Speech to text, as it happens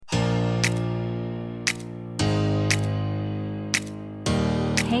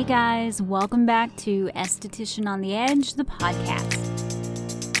Hey guys, welcome back to Esthetician on the Edge, the podcast.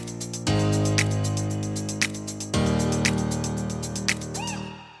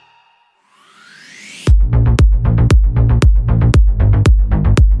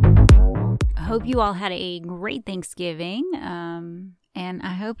 I hope you all had a great Thanksgiving, and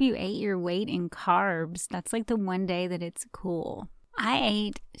I hope you ate your weight in carbs. That's like the one day that it's cool. I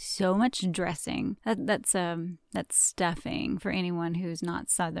ate so much dressing, that's stuffing for anyone who's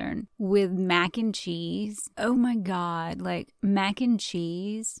not Southern, with mac and cheese. Oh my God, like mac and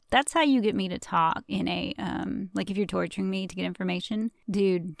cheese. That's how you get me to talk in a, like if you're torturing me to get information.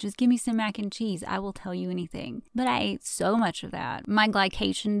 Dude, just give me some mac and cheese. I will tell you anything. But I ate so much of that. My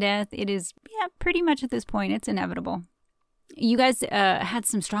glycation death, it is, pretty much at this point, it's inevitable. You guys had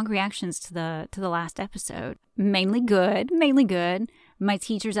some strong reactions to the last episode. Mainly good. My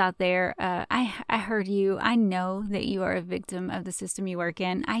teachers out there, I heard you. I know that you are a victim of the system you work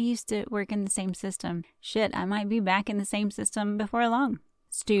in. I used to work in the same system. Shit, I might be back in the same system before long.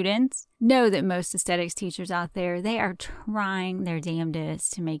 Students, know that most aesthetics teachers out there, they are trying their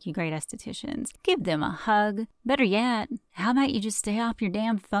damnedest to make you great estheticians. Give them a hug. Better yet, how about you just stay off your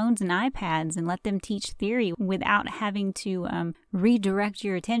damn phones and iPads and let them teach theory without having to redirect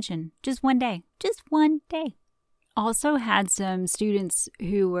your attention. Just one day. Also had some students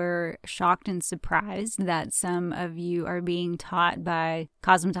who were shocked and surprised that some of you are being taught by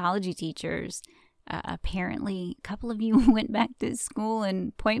cosmetology teachers. Apparently, a couple of you went back to school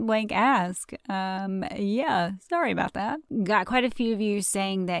and point blank asked. Sorry about that. Got quite a few of you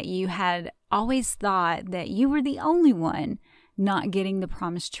saying that you had always thought that you were the only one not getting the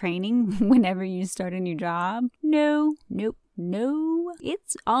promised training whenever you start a new job. No.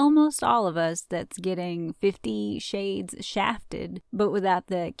 It's almost all of us that's getting 50 Shades shafted, but without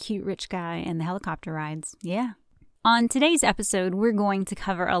the cute rich guy and the helicopter rides. Yeah. On today's episode, we're going to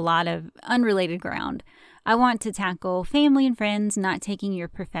cover a lot of unrelated ground. I want to tackle family and friends not taking your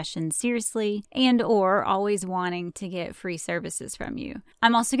profession seriously and or always wanting to get free services from you.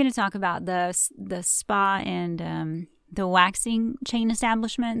 I'm also going to talk about the spa and the waxing chain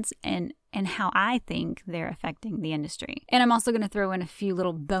establishments and how I think they're affecting the industry. And I'm also going to throw in a few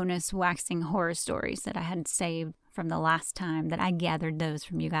little bonus waxing horror stories that I had saved from the last time that I gathered those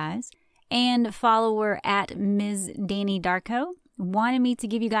from you guys. And follower at Ms. Danny Darko wanted me to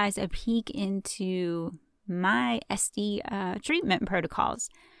give you guys a peek into my SD treatment protocols.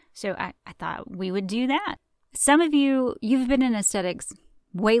 So I thought we would do that. Some of you, you've been in aesthetics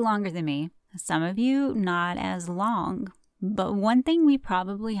way longer than me. Some of you, not as long. But one thing we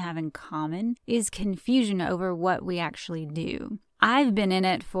probably have in common is confusion over what we actually do. I've been in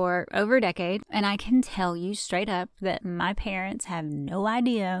it for over a decade, and I can tell you straight up that my parents have no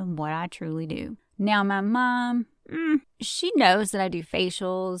idea what I truly do. Now, my mom, she knows that I do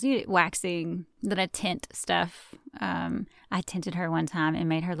facials, waxing, that I tint stuff. I tinted her one time and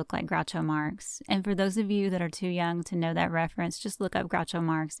made her look like Groucho Marx. And for those of you that are too young to know that reference, just look up Groucho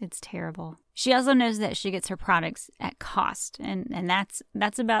Marx. It's terrible. She also knows that she gets her products at cost, and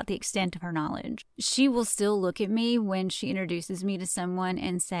that's about the extent of her knowledge. She will still look at me when she introduces me to someone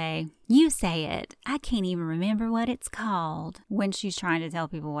and say, "You say it. I can't even remember what it's called," when she's trying to tell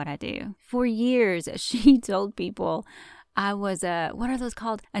people what I do. For years, she told people I was what are those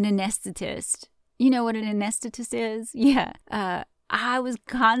called? An anesthetist. You know what an anesthetist is? Yeah. I was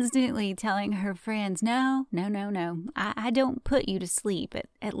constantly telling her friends, no. I don't put you to sleep,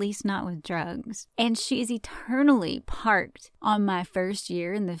 at least not with drugs. And she is eternally parked on my first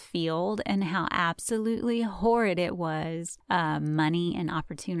year in the field and how absolutely horrid it was, money and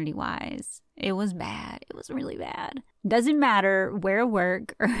opportunity-wise. It was bad. It was really bad. Doesn't matter where I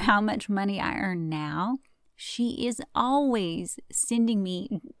work or how much money I earn now. She is always sending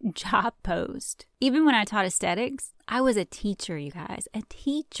me job posts. Even when I taught aesthetics, I was a teacher, you guys. A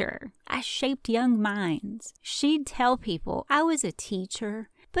teacher. I shaped young minds. She'd tell people I was a teacher,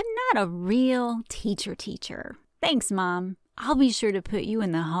 but not a real teacher. Thanks, Mom. I'll be sure to put you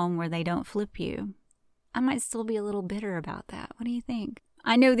in the home where they don't flip you. I might still be a little bitter about that. What do you think?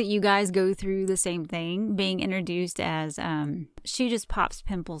 I know that you guys go through the same thing, being introduced as, she just pops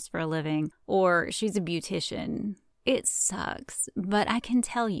pimples for a living, or she's a beautician. It sucks, but I can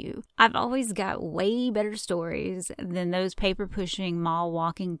tell you, I've always got way better stories than those paper-pushing,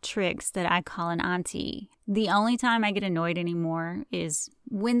 mall-walking tricks that I call an auntie. The only time I get annoyed anymore is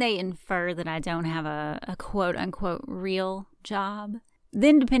when they infer that I don't have a quote-unquote real job.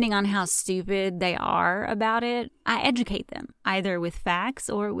 Then, depending on how stupid they are about it, I educate them, either with facts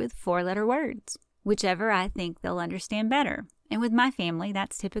or with 4-letter words, whichever I think they'll understand better. And with my family,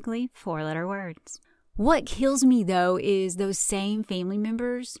 that's typically 4-letter words. What kills me, though, is those same family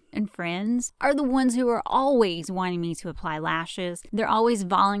members and friends are the ones who are always wanting me to apply lashes. They're always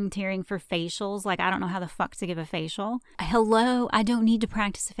volunteering for facials. Like, I don't know how the fuck to give a facial. Hello, I don't need to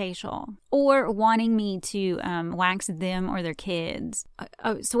practice a facial. Or wanting me to wax them or their kids.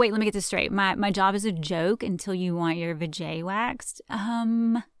 So wait, let me get this straight. My job is a joke until you want your vajay waxed.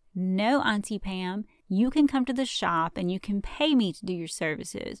 No, Auntie Pam. You can come to the shop and you can pay me to do your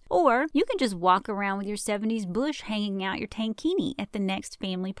services. Or you can just walk around with your 70s bush hanging out your tankini at the next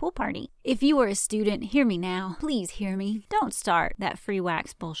family pool party. If you are a student, hear me now. Please hear me. Don't start that free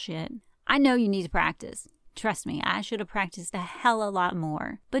wax bullshit. I know you need to practice. Trust me, I should have practiced a hell of a lot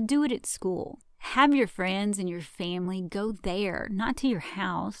more. But do it at school. Have your friends and your family go there, not to your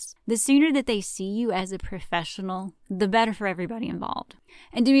house. The sooner that they see you as a professional, the better for everybody involved.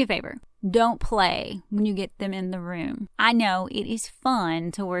 And do me a favor. Don't play when you get them in the room. I know it is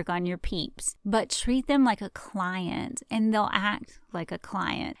fun to work on your peeps, but treat them like a client and they'll act like a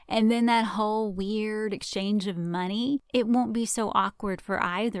client. And then that whole weird exchange of money, it won't be so awkward for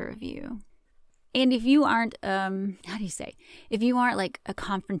either of you. And if you aren't, if you aren't like a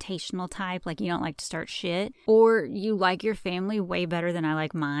confrontational type, like you don't like to start shit, or you like your family way better than I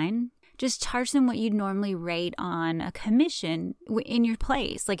like mine, just charge them what you'd normally rate on a commission in your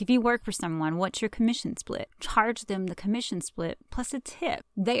place. Like if you work for someone, what's your commission split? Charge them the commission split plus a tip.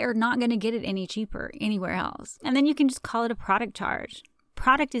 They are not going to get it any cheaper anywhere else. And then you can just call it a product charge.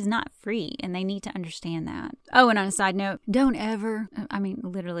 Product is not free, and they need to understand that. Oh, and on a side note, don't ever,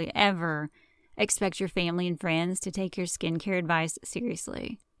 literally ever, expect your family and friends to take your skincare advice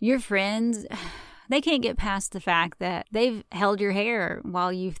seriously. Your friends, they can't get past the fact that they've held your hair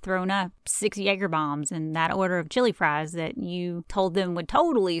while you've thrown up 6 Jaeger bombs and that order of chili fries that you told them would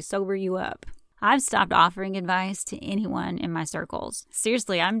totally sober you up. I've stopped offering advice to anyone in my circles.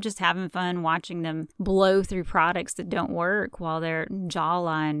 Seriously, I'm just having fun watching them blow through products that don't work while their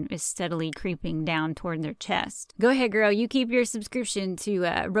jawline is steadily creeping down toward their chest. Go ahead, girl. You keep your subscription to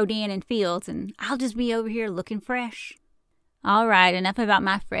Rodan and Fields, and I'll just be over here looking fresh. All right, enough about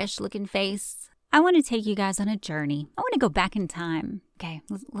my fresh-looking face. I want to take you guys on a journey. I want to go back in time. Okay,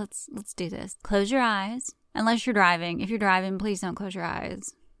 let's do this. Close your eyes. Unless you're driving. If you're driving, please don't close your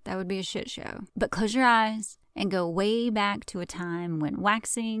eyes. That would be a shit show. But close your eyes and go way back to a time when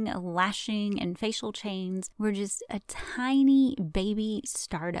waxing, lashing, and facial chains were just a tiny baby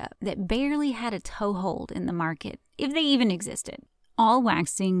startup that barely had a toehold in the market, if they even existed. All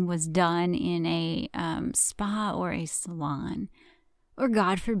waxing was done in a spa or a salon. Or,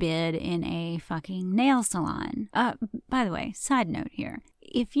 God forbid, in a fucking nail salon. By the way, side note here.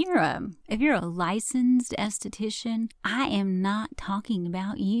 If you're a licensed esthetician, I am not talking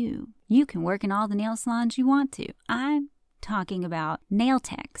about you. You can work in all the nail salons you want to. I'm talking about nail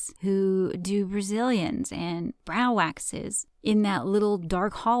techs who do Brazilians and brow waxes in that little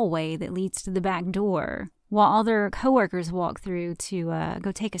dark hallway that leads to the back door, while all their coworkers walk through to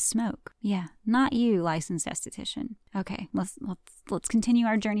go take a smoke. Yeah, not you, licensed esthetician. Okay, let's continue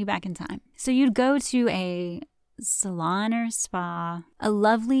our journey back in time. So you'd go to a salon or spa. A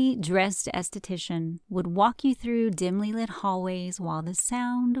lovely dressed esthetician would walk you through dimly lit hallways while the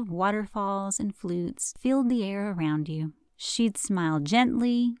sound of waterfalls and flutes filled the air around you. She'd smile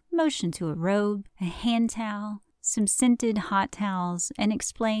gently, motion to a robe, a hand towel, some scented hot towels, and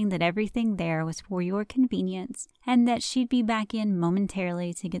explain that everything there was for your convenience and that she'd be back in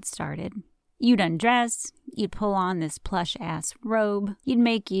momentarily to get started. You'd undress, you'd pull on this plush-ass robe, you'd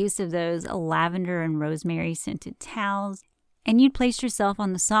make use of those lavender and rosemary-scented towels, and you'd place yourself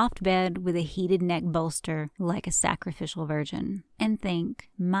on the soft bed with a heated neck bolster like a sacrificial virgin, and think,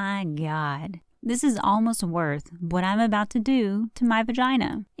 my God, this is almost worth what I'm about to do to my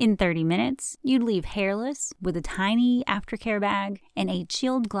vagina. In 30 minutes, you'd leave hairless with a tiny aftercare bag and a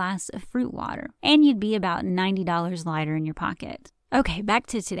chilled glass of fruit water, and you'd be about $90 lighter in your pocket. Okay, back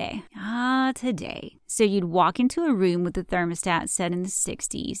to today. Today. So you'd walk into a room with the thermostat set in the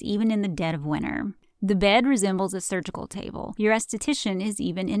 60s, even in the dead of winter. The bed resembles a surgical table. Your esthetician is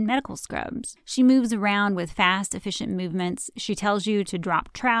even in medical scrubs. She moves around with fast, efficient movements. She tells you to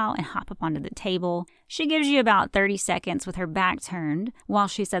drop trowel and hop up onto the table. She gives you about 30 seconds with her back turned while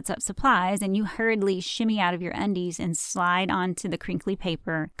she sets up supplies, and you hurriedly shimmy out of your undies and slide onto the crinkly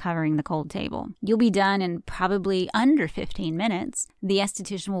paper covering the cold table. You'll be done in probably under 15 minutes. The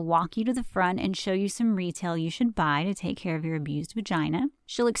esthetician will walk you to the front and show you some retail you should buy to take care of your abused vagina.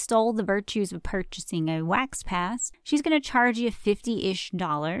 She'll extol the virtues of purchasing a wax pass. She's going to charge you $50-ish.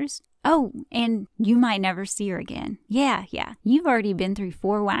 Oh, and you might never see her again. Yeah. You've already been through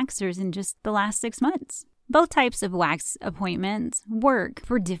 4 waxers in just the last 6 months. Both types of wax appointments work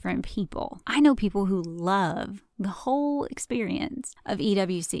for different people. I know people who love the whole experience of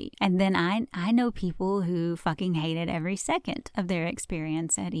EWC. And then I know people who fucking hated every second of their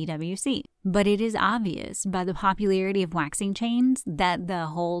experience at EWC. But it is obvious by the popularity of waxing chains that the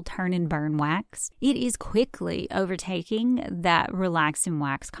whole turn and burn wax, it is quickly overtaking that relax and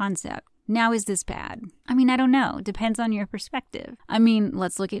wax concept. Now, is this bad? I mean, I don't know. Depends on your perspective. I mean,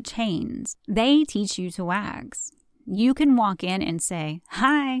 let's look at chains. They teach you to wax. You can walk in and say,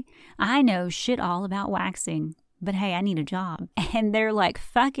 "Hi, I know shit all about waxing, but hey, I need a job." And they're like,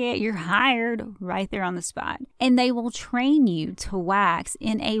 "Fuck it, you're hired," right there on the spot. And they will train you to wax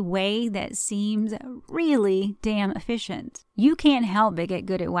in a way that seems really damn efficient. You can't help but get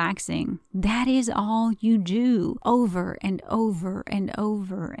good at waxing. That is all you do over and over and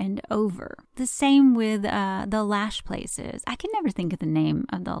over and over. The same with the lash places. I can never think of the name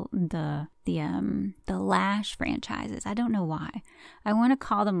of the lash franchises. I don't know why. I want to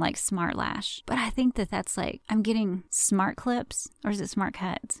call them like Smart Lash, but I think that's like, I'm getting Smart Clips, or is it Smart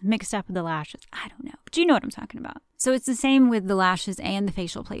Cuts mixed up with the lashes? I don't know, but you know what I'm talking about. So it's the same with the lashes and the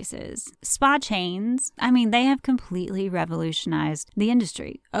facial places. Spa chains, I mean, they have completely revolutionized the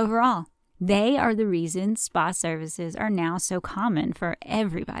industry overall. They are the reason spa services are now so common for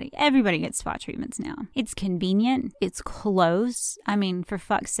everybody. Everybody gets spa treatments now. It's convenient. It's close. I mean, for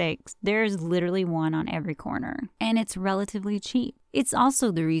fuck's sakes, there's literally one on every corner. And it's relatively cheap. It's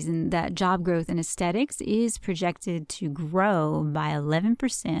also the reason that job growth in aesthetics is projected to grow by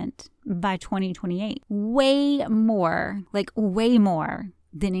 11% by 2028. Way more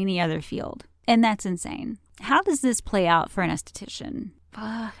than any other field. And that's insane. How does this play out for an esthetician?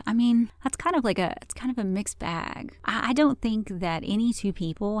 I mean, it's kind of a mixed bag. I don't think that any two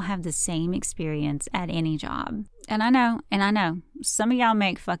people have the same experience at any job. And I know, some of y'all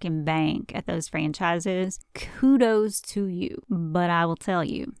make fucking bank at those franchises. Kudos to you. But I will tell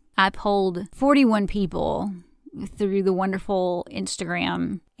you, I polled 41 people through the wonderful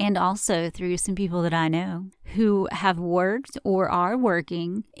Instagram and also through some people that I know who have worked or are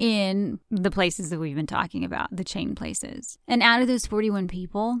working in the places that we've been talking about, the chain places. And out of those 41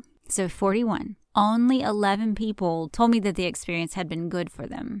 people, so 41, only 11 people told me that the experience had been good for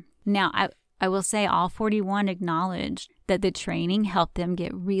them. Now, I will say all 41 acknowledged that the training helped them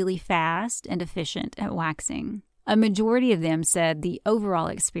get really fast and efficient at waxing. A majority of them said the overall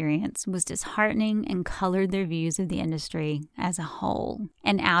experience was disheartening and colored their views of the industry as a whole.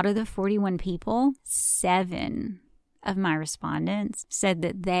 And out of the 41 people, 7 of my respondents said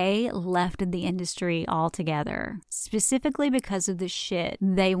that they left the industry altogether, specifically because of the shit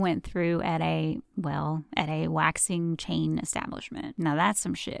they went through at a waxing chain establishment. Now that's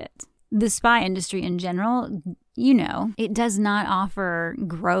some shit. The spa industry in general, it does not offer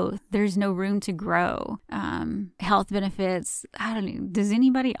growth. There's no room to grow. Health benefits, I don't know. Does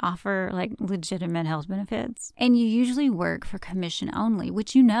anybody offer like legitimate health benefits? And you usually work for commission only,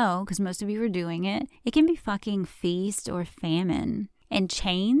 which because most of you are doing it. It can be fucking feast or famine. And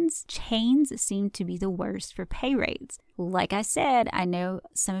chains seem to be the worst for pay rates. Like I said, I know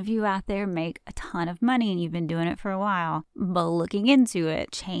some of you out there make a ton of money and you've been doing it for a while. But looking into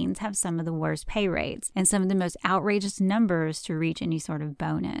it, chains have some of the worst pay rates and some of the most outrageous numbers to reach any sort of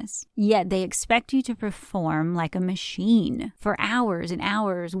bonus. Yet they expect you to perform like a machine for hours and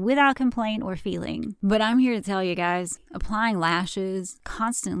hours without complaint or feeling. But I'm here to tell you guys, applying lashes,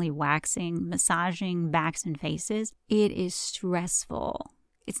 constantly waxing, massaging backs and faces, it is stressful.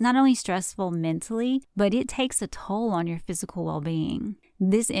 It's not only stressful mentally, but it takes a toll on your physical well-being.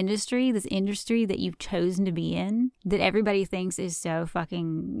 This industry that you've chosen to be in, that everybody thinks is so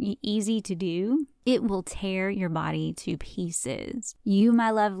fucking easy to do, it will tear your body to pieces. You, my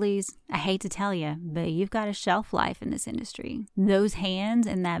lovelies, I hate to tell you, but you've got a shelf life in this industry. Those hands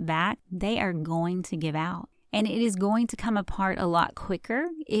and that back, they are going to give out. And it is going to come apart a lot quicker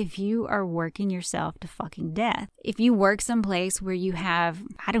if you are working yourself to fucking death. If you work someplace where you have,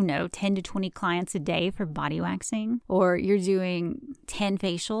 10 to 20 clients a day for body waxing, or you're doing 10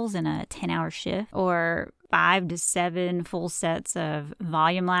 facials in a 10-hour shift, or 5 to 7 full sets of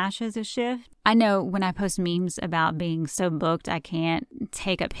volume lashes a shift. I know when I post memes about being so booked I can't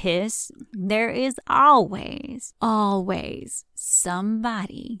take a piss, there is always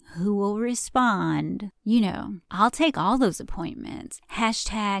somebody who will respond, I'll take all those appointments.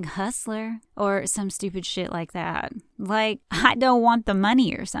 #hustler or some stupid shit like that. Like, I don't want the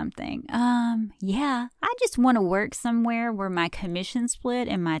money or something. Yeah, I just want to work somewhere where my commission split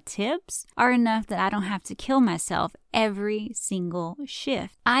and my tips are enough that I don't have to kill myself every single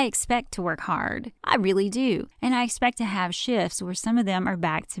shift. I expect to work hard. I really do. And I expect to have shifts where some of them are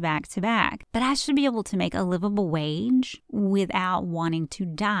back to back to back. But I should be able to make a livable wage without wanting to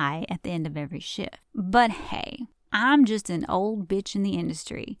die at the end of every shift. But hey, I'm just an old bitch in the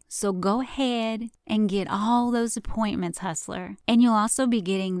industry. So go ahead and get all those appointments, hustler. And you'll also be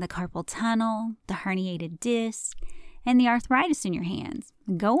getting the carpal tunnel, the herniated disc, and the arthritis in your hands.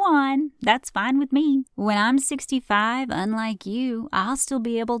 Go on. That's fine with me. When I'm 65, unlike you, I'll still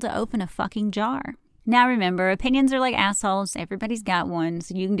be able to open a fucking jar. Now remember, opinions are like assholes. Everybody's got one,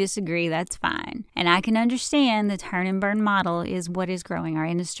 so you can disagree. That's fine. And I can understand the turn and burn model is what is growing our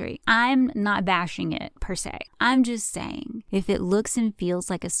industry. I'm not bashing it per se. I'm just saying, if it looks and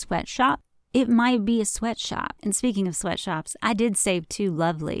feels like a sweatshop, it might be a sweatshop. And speaking of sweatshops, I did save 2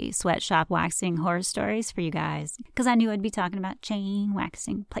 lovely sweatshop waxing horror stories for you guys because I knew I'd be talking about chain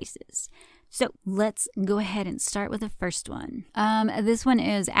waxing places. So let's go ahead and start with the first one. This one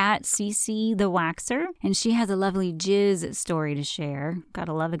is at CC the Waxer, and she has a lovely jizz story to share.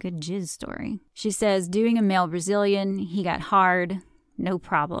 Gotta love a good jizz story. She says, doing a male Brazilian, he got hard, no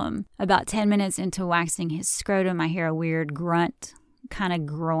problem. About 10 minutes into waxing his scrotum, I hear a weird grunt, kind of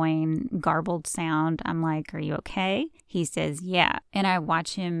groin, garbled sound. I'm like, are you okay? He says, yeah. And I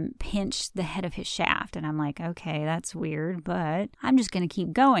watch him pinch the head of his shaft. And I'm like, okay, that's weird, but I'm just going to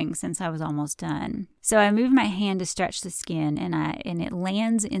keep going since I was almost done. So I move my hand to stretch the skin and it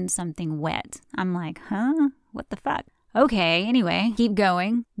lands in something wet. I'm like, huh? What the fuck? Okay, anyway, keep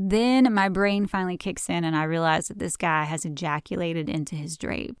going. Then my brain finally kicks in and I realize that this guy has ejaculated into his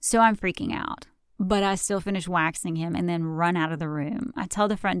drape. So I'm freaking out. But I still finish waxing him and then run out of the room. I tell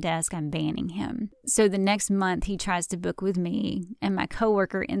the front desk I'm banning him. So the next month he tries to book with me and my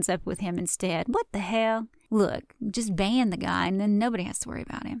coworker ends up with him instead. What the hell? Look, just ban the guy and then nobody has to worry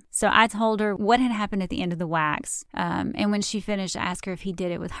about him. So I told her what had happened at the end of the wax. And when she finished, I asked her if he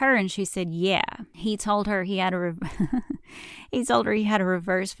did it with her and she said, yeah. He told her he had a reverse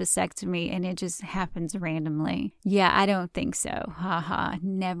vasectomy and it just happens randomly. Yeah, I don't think so. Haha,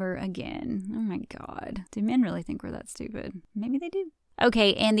 never again. Oh my God. Do men really think we're that stupid? Maybe they do.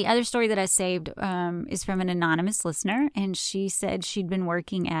 Okay, and the other story that I saved is from an anonymous listener, and she said she'd been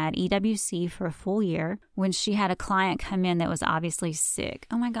working at EWC for a full year when she had a client come in that was obviously sick.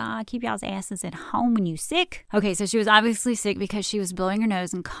 Oh my God, keep y'all's asses at home when you sick. Okay, so she was obviously sick because she was blowing her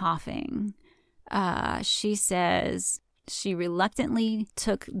nose and coughing. She says she reluctantly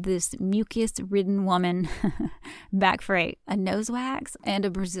took this mucus-ridden woman back for a nose wax and a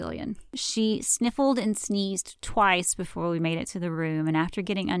Brazilian. She sniffled and sneezed twice before we made it to the room, and after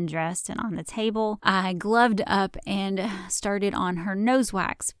getting undressed and on the table, I gloved up and started on her nose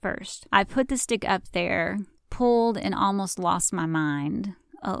wax first. I put the stick up there, pulled, and almost lost my mind.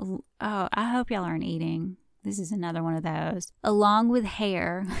 Oh, I hope y'all aren't eating. This is another one of those. Along with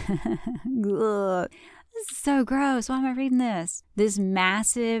hair. This is so gross. Why am I reading this? This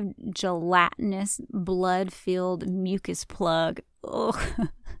massive, gelatinous, blood-filled mucus plug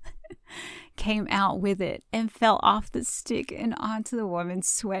came out with it and fell off the stick and onto the woman's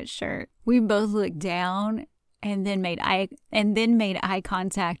sweatshirt. We both looked down and then made eye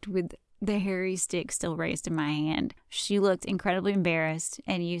contact with the hairy stick still raised in my hand. She looked incredibly embarrassed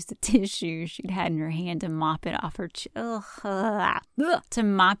and used the tissue she'd had in her hand to mop it off her chest.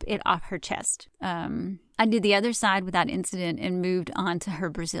 I did the other side without incident and moved on to her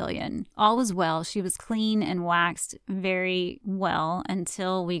Brazilian. All was well. She was clean and waxed very well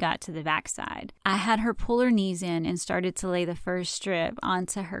until we got to the backside. I had her pull her knees in and started to lay the first strip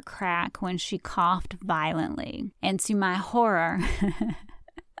onto her crack when she coughed violently. And to my horror,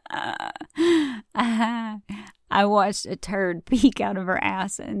 I watched a turd peek out of her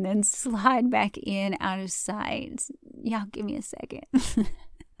ass and then slide back in out of sight. Y'all give me a second.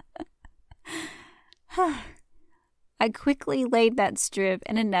 I quickly laid that strip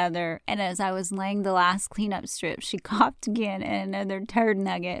and another, and as I was laying the last cleanup strip, she coughed again and another turd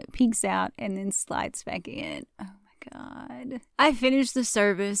nugget peeks out and then slides back in. Oh my God. I finished the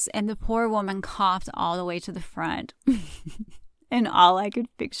service and the poor woman coughed all the way to the front. And all I could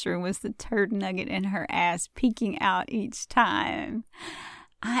picture was the turd nugget in her ass peeking out each time.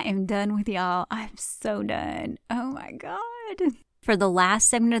 I am done with y'all. I'm so done. Oh my God. For the last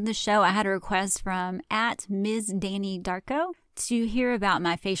segment of the show, I had a request from at Ms. Danny Darko to hear about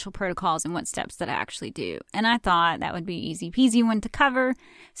my facial protocols and what steps that I actually do. And I thought that would be easy peasy one to cover,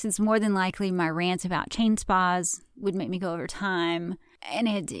 since more than likely my rant about chain spas would make me go over time. And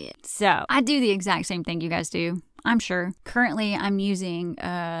it did. So I do the exact same thing you guys do, I'm sure. Currently, I'm using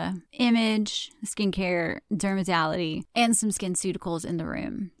Image, skincare, Dermatality, and some SkinCeuticals in the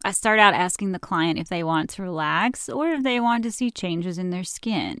room. I start out asking the client if they want to relax or if they want to see changes in their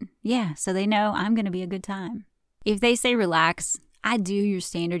skin. Yeah, so they know I'm going to be a good time. If they say relax, I do your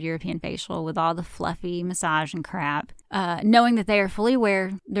standard European facial with all the fluffy massage and crap, knowing that they are fully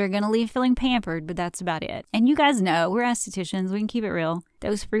aware they're going to leave feeling pampered, but that's about it. And you guys know, we're estheticians, we can keep it real.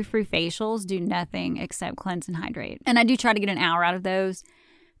 Those frou-frou facials do nothing except cleanse and hydrate. And I do try to get an hour out of those.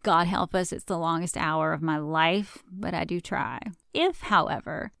 God help us, it's the longest hour of my life, but I do try. If,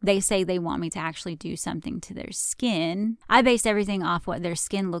 however, they say they want me to actually do something to their skin, I base everything off what their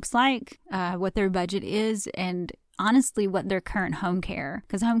skin looks like, what their budget is, and honestly, what their current home care,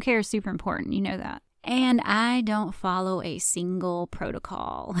 because home care is super important, you know that. And I don't follow a single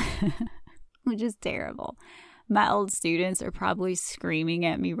protocol, which is terrible. My old students are probably screaming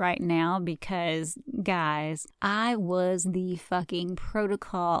at me right now because, guys, I was the fucking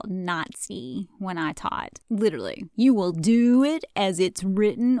protocol Nazi when I taught. Literally, you will do it as it's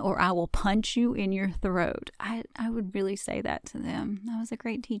written or I will punch you in your throat. I would really say that to them. I was a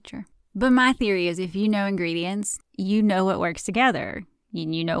great teacher. But my theory is if you know ingredients, you know what works together.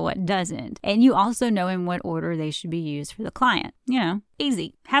 You know what doesn't. And you also know in what order they should be used for the client. You know,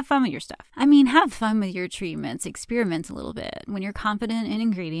 easy. Have fun with your stuff. I mean, have fun with your treatments. Experiment a little bit. When you're confident in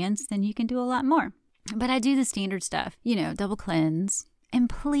ingredients, then you can do a lot more. But I do the standard stuff. You know, double cleanse. And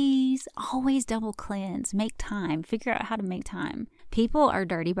please, always double cleanse. Make time. Figure out how to make time. People are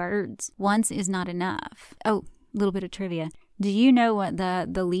dirty birds. Once is not enough. Oh, a little bit of trivia. Do you know what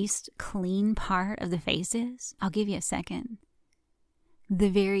the least clean part of the face is? I'll give you a second. The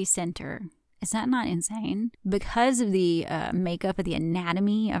very center. Is that not insane? Because of the makeup of the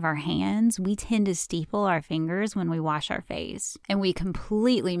anatomy of our hands, we tend to steeple our fingers when we wash our face. And we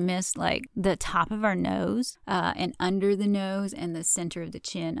completely miss like the top of our nose and under the nose and the center of the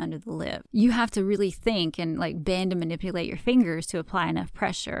chin under the lip. You have to really think and like bend and manipulate your fingers to apply enough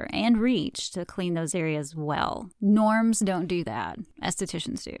pressure and reach to clean those areas well. Norms don't do that.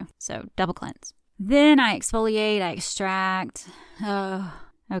 Estheticians do. So double cleanse. Then I exfoliate, I extract.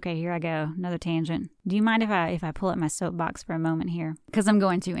 Okay, here I go. Another tangent. Do you mind if I pull up my soapbox for a moment here? Because I'm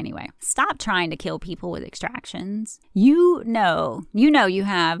going to anyway. Stop trying to kill people with extractions. You know you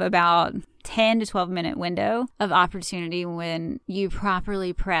have about 10 to 12 minute window of opportunity when you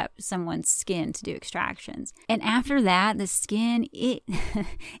properly prep someone's skin to do extractions. And after that, the skin,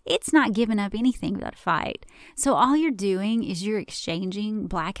 it's not giving up anything without a fight. So all you're doing is you're exchanging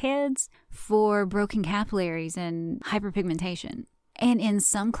blackheads for broken capillaries and hyperpigmentation. And in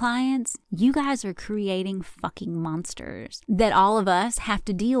some clients, you guys are creating fucking monsters that all of us have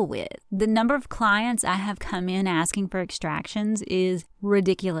to deal with. The number of clients I have come in asking for extractions is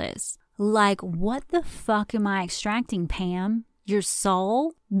ridiculous. Like, what the fuck am I extracting, Pam? Your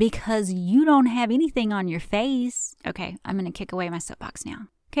soul? Because you don't have anything on your face. Okay, I'm going to kick away my soapbox now.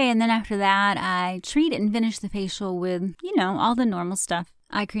 Okay, and then after that, I treat and finish the facial with, all the normal stuff.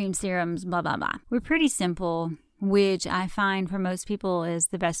 Eye cream, serums, blah, blah, blah. We're pretty simple, which I find for most people is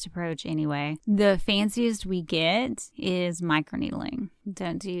the best approach anyway. The fanciest we get is microneedling.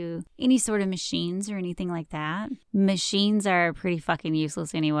 Don't do any sort of machines or anything like that. Machines are pretty fucking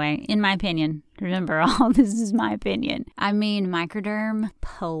useless anyway, in my opinion. Remember, all this is my opinion. I mean, microderm,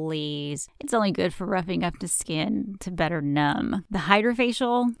 please. It's only good for roughing up the skin to better numb. The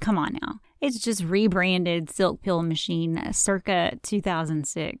hydrofacial, come on now. It's just rebranded Silk Pill Machine circa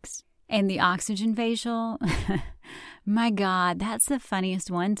 2006. And the oxygen facial, my God, that's the funniest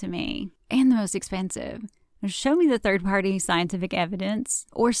one to me and the most expensive. Show me the third-party scientific evidence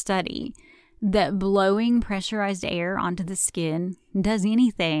or study that blowing pressurized air onto the skin does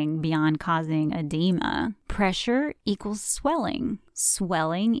anything beyond causing edema. Pressure equals swelling.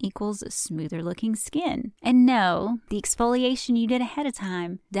 Swelling equals smoother looking skin. And no, the exfoliation you did ahead of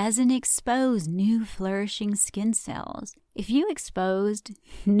time doesn't expose new flourishing skin cells. If you exposed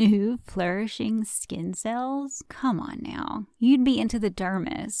new flourishing skin cells, come on now, you'd be into the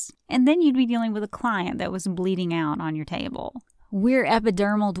dermis. And then you'd be dealing with a client that was bleeding out on your table. We're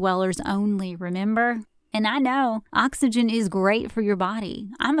epidermal dwellers only, remember? And I know oxygen is great for your body.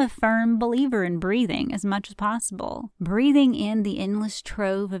 I'm a firm believer in breathing as much as possible. Breathing in the endless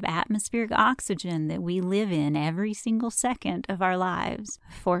trove of atmospheric oxygen that we live in every single second of our lives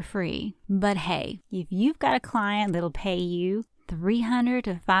for free. But hey, if you've got a client that'll pay you $300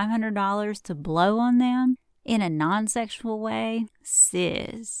 to $500 to blow on them in a non-sexual way,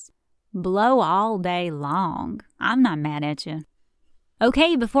 sis, blow all day long. I'm not mad at you.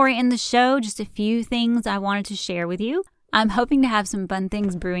 Okay, before I end the show, just a few things I wanted to share with you. I'm hoping to have some fun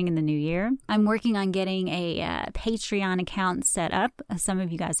things brewing in the new year. I'm working on getting a Patreon account set up. Some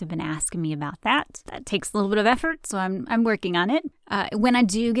of you guys have been asking me about that. That takes a little bit of effort, so I'm working on it. When I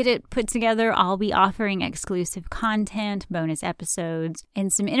do get it put together, I'll be offering exclusive content, bonus episodes,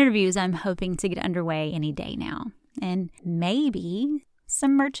 and some interviews I'm hoping to get underway any day now. And maybe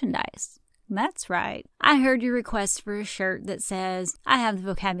some merchandise. That's right. I heard your request for a shirt that says, I have the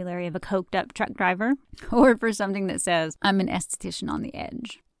vocabulary of a coked up truck driver, or for something that says, I'm an esthetician on the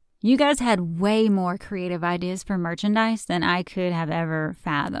edge. You guys had way more creative ideas for merchandise than I could have ever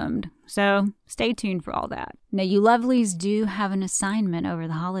fathomed. So stay tuned for all that. Now, you lovelies do have an assignment over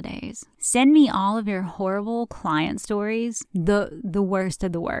the holidays. Send me all of your horrible client stories, the worst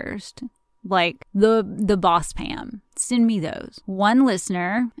of the worst. Like the boss Pam. Send me those. One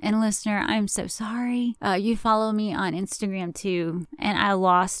listener, and listener, I'm so sorry. You follow me on Instagram too, and I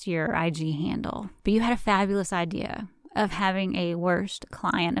lost your IG handle. But you had a fabulous idea of having a worst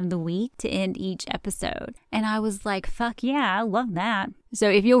client of the week to end each episode. And I was like, fuck yeah, I love that. So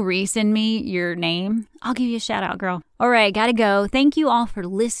if you'll resend me your name, I'll give you a shout out, girl. All right, gotta go. Thank you all for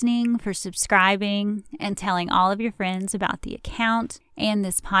listening, for subscribing, and telling all of your friends about the account and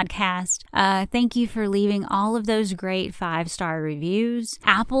this podcast. Thank you for leaving all of those great 5-star reviews.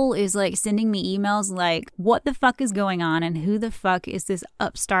 Apple is like sending me emails like, what the fuck is going on and who the fuck is this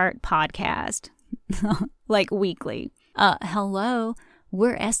upstart podcast? Like weekly. Hello,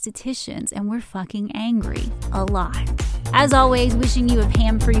 we're estheticians and we're fucking angry a lot. As always, wishing you a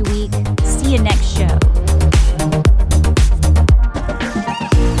Pam-free week. See you next